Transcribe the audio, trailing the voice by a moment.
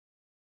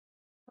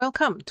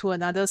Welcome to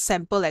another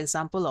sample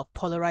example of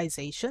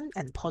polarization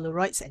and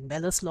Polaroids and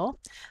Mellor's law.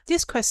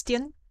 This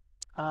question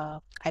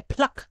I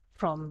plucked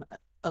from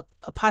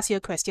a past year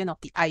question of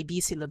the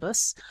IB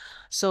syllabus.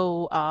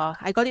 So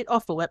I got it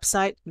off a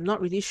website. I'm not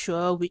really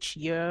sure which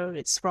year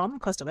it's from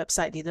because the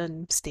website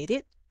didn't state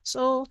it.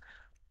 So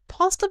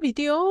pause the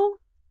video,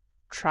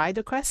 try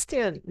the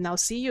question. Now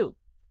see you.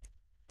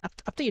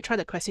 After you try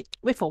the question,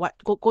 wait for what?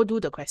 Go do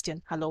the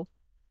question. Hello.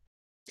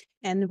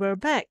 And we're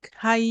back.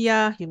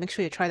 Hiya. You make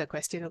sure you try the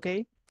question,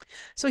 okay?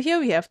 So here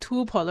we have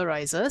two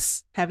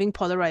polarizers having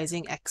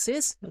polarizing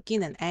axis,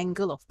 making an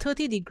angle of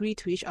 30 degrees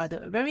to each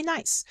other. Very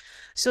nice.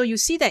 So you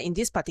see that in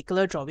this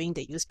particular drawing,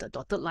 they use the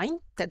dotted line.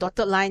 That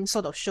dotted line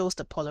sort of shows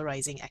the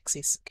polarizing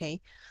axis, okay?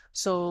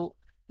 So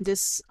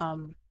this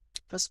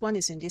first one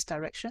is in this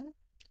direction.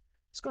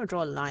 Just going to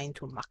draw a line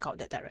to mark out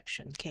that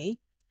direction, okay?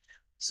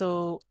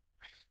 So,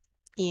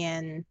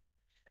 and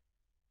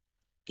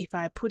if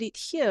I put it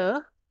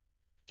here,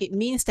 it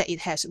means that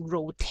it has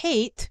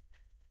rotate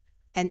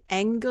an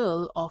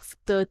angle of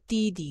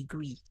 30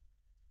 degrees.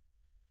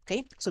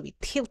 Okay, so we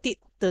tilt it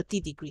 30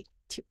 degrees.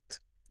 Tilt.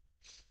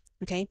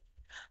 Okay,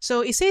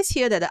 so it says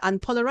here that the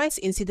unpolarized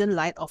incident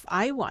light of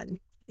I1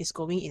 is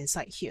going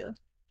inside here.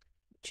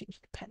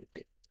 Change the pen a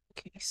bit.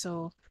 Okay,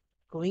 so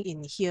going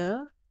in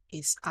here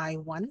is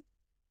I1.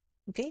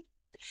 Okay,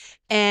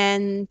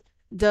 and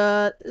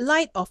the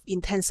light of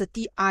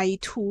intensity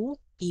I2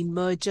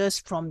 emerges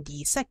from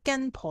the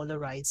second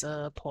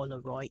polarizer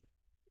Polaroid.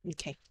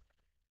 Okay.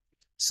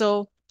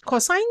 So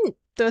cosine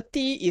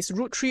 30 is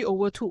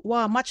 √3/2.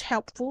 Wow, much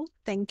helpful.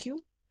 Thank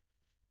you.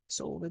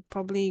 So we're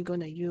probably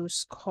going to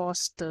use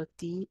cos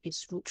 30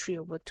 is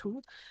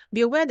 √3/2.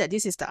 Be aware that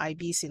this is the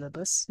IB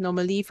syllabus.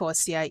 Normally for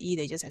CIE,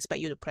 they just expect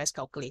you to press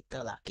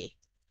calculator. Okay.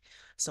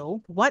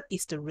 So what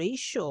is the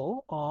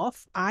ratio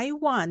of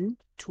I1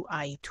 to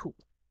I2?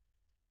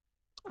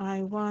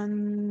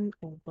 I1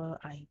 over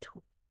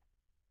I2.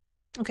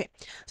 Okay,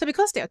 so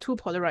because there are two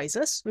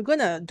polarizers, we're going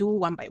to do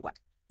one by one.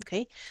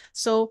 Okay,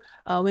 so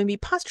when we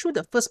pass through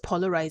the first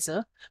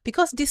polarizer,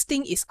 because this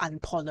thing is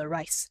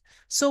unpolarized,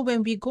 so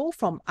when we go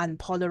from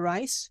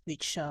unpolarized,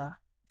 which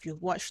if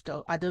you've watched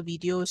the other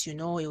videos, you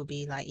know it will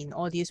be like in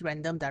all these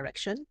random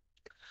direction,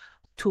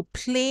 to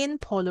plane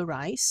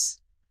polarized,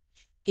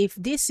 if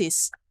this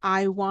is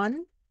I1,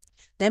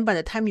 then by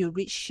the time you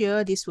reach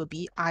here, this will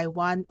be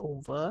I1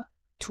 over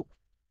 2.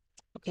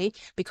 Okay,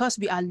 because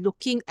we are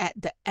looking at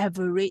the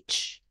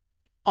average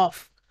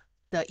of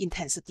the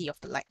intensity of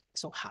the light,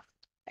 so half.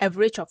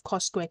 Average of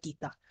cos square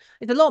theta.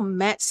 There's a lot of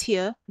maths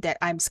here that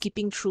I'm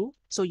skipping through,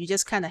 so you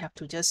just kind of have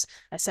to just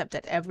accept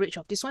that average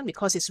of this one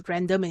because it's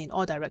random and in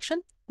all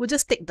direction. We'll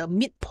just take the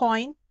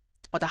midpoint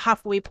or the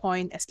halfway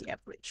point as the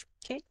average.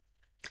 Okay,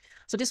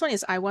 so this one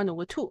is I1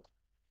 over 2.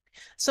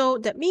 So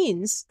that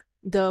means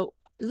the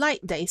light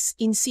that is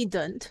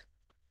incident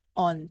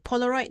on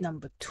Polaroid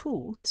number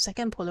 2,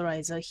 second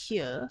polarizer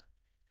here,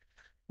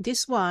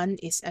 this one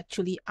is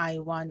actually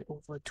I1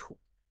 over 2.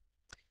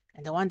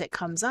 And the one that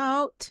comes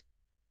out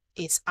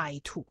is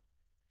I2.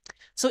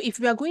 So if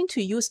we are going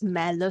to use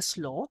Mellor's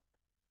law,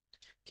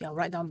 okay, I'll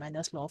write down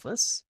Mellor's law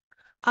first.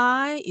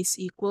 I is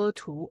equal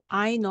to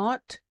I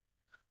naught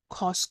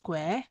cos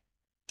square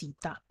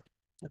theta.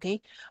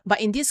 Okay,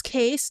 but in this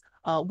case,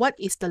 what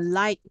is the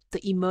light,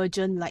 the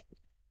emergent light,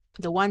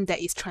 the one that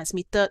is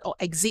transmitted or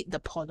exit the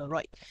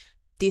Polaroid?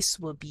 This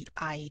will be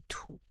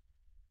I2.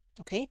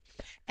 Okay,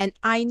 and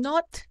I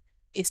naught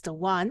is the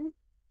one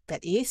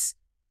that is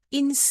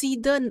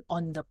incident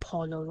on the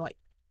Polaroid,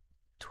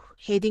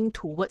 heading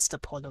towards the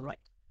Polaroid.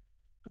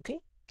 Okay,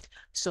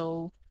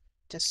 so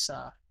just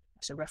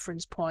as a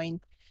reference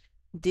point,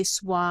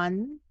 this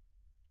one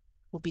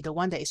will be the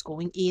one that is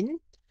going in,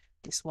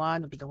 this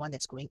one will be the one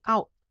that's going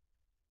out.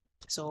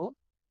 So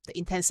the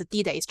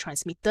intensity that is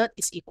transmitted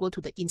is equal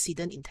to the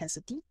incident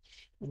intensity.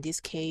 In this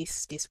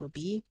case, this will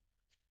be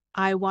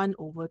I1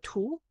 over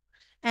 2,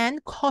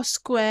 and cos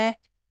square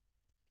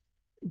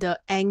the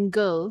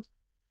angle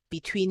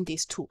between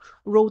these two,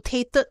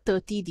 rotated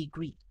 30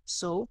 degrees.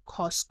 So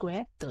cos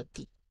square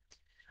 30.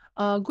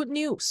 Good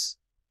news.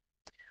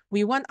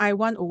 We want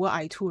I1 over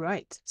I2,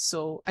 right?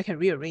 So I can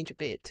rearrange a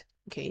bit.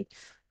 Okay.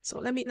 So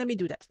let me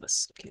do that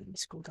first. Okay, let me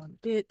scroll down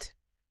a bit.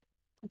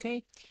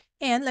 Okay.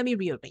 And let me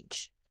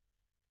rearrange.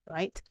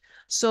 Right?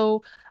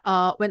 So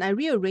when I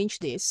rearrange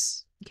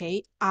this,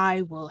 okay,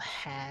 I will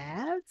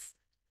have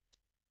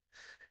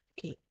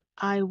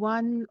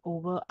I1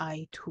 over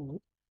I2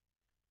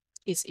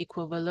 is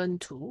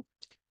equivalent to,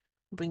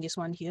 bring this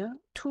one here,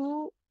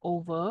 2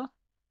 over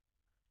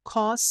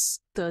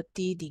cos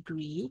 30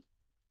 degree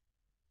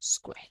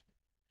square.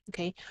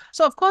 Okay,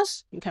 so of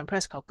course you can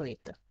press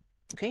calculator.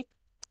 Okay,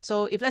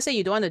 so if let's say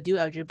you don't want to do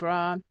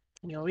algebra,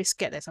 you're always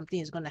scared that something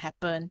is going to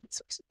happen,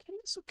 it's okay,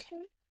 it's okay.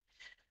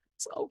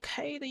 It's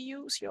okay to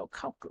use your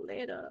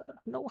calculator,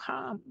 no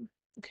harm.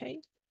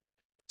 Okay,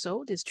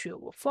 so this is 3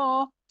 over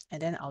 4,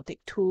 and then I'll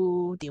take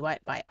 2 divide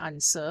by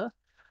answer.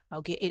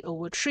 I'll get 8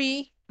 over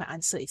 3. My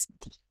answer is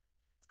D.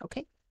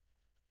 Okay,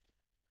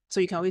 so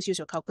you can always use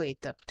your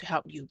calculator to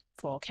help you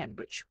for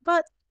Cambridge.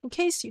 But In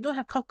case you don't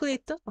have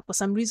calculator, or for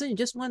some reason you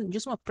just want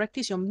to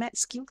practice your math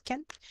skill,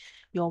 can?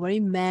 Your very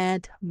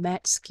math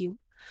skill.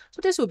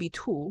 So this will be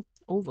 2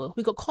 over,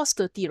 we got cos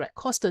 30, right?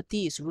 Cos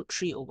 30 is root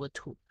 3 over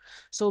 2.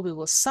 So we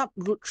will sub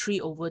root 3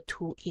 over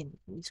 2 in.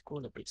 Let me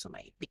scroll a bit so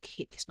my big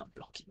head is not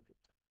blocking.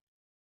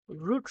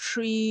 Root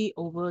 3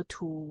 over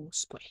 2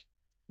 square.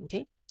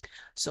 Okay,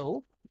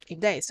 so if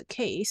that is the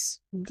case,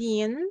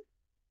 then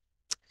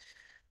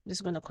I'm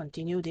just going to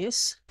continue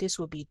this. This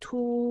will be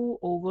 2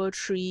 over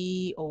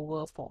 3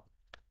 over 4.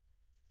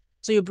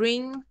 So you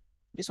bring,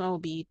 this one will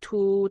be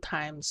 2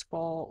 times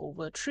 4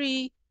 over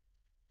 3,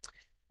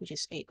 which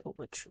is 8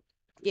 over 3.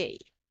 Yay.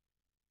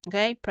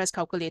 Okay, press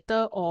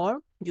calculator or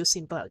use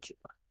simple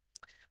algebra.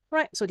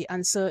 Right, so the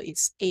answer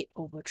is 8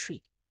 over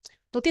 3.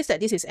 Notice that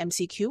this is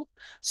MCQ,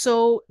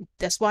 so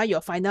that's why your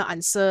final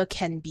answer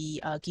can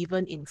be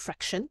given in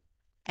fraction,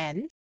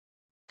 and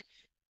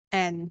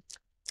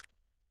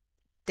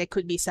there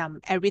could be some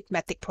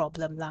arithmetic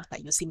problem lah,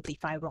 like you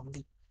simplify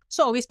wrongly.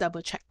 So always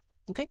double check,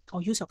 okay?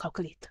 Or use your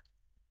calculator.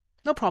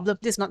 No problem,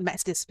 this is not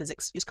maths, this is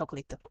physics. Use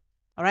calculator.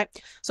 All right,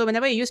 so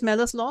whenever you use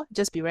Mellor's law,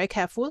 just be very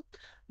careful.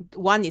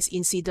 One is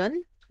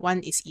incident,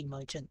 one is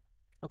emergent.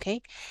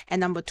 Okay, and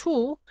number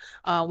 2,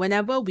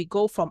 whenever we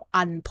go from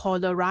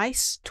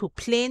unpolarized to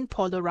plane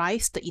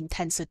polarized, the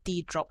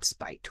intensity drops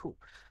by 2.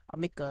 I'll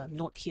make a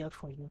note here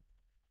for you.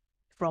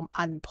 From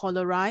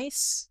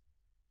unpolarized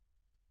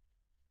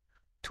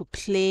to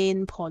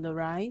plane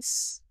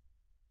polarized,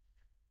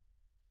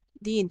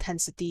 the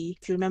intensity,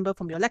 if you remember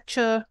from your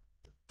lecture,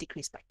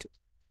 decreased by 2.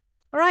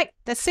 All right,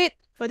 that's it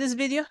for this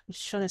video. It's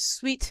shown a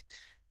sweet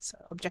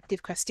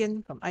objective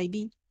question from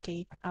IB.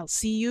 Okay, I'll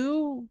see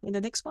you in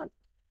the next one.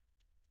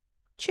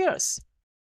 Cheers.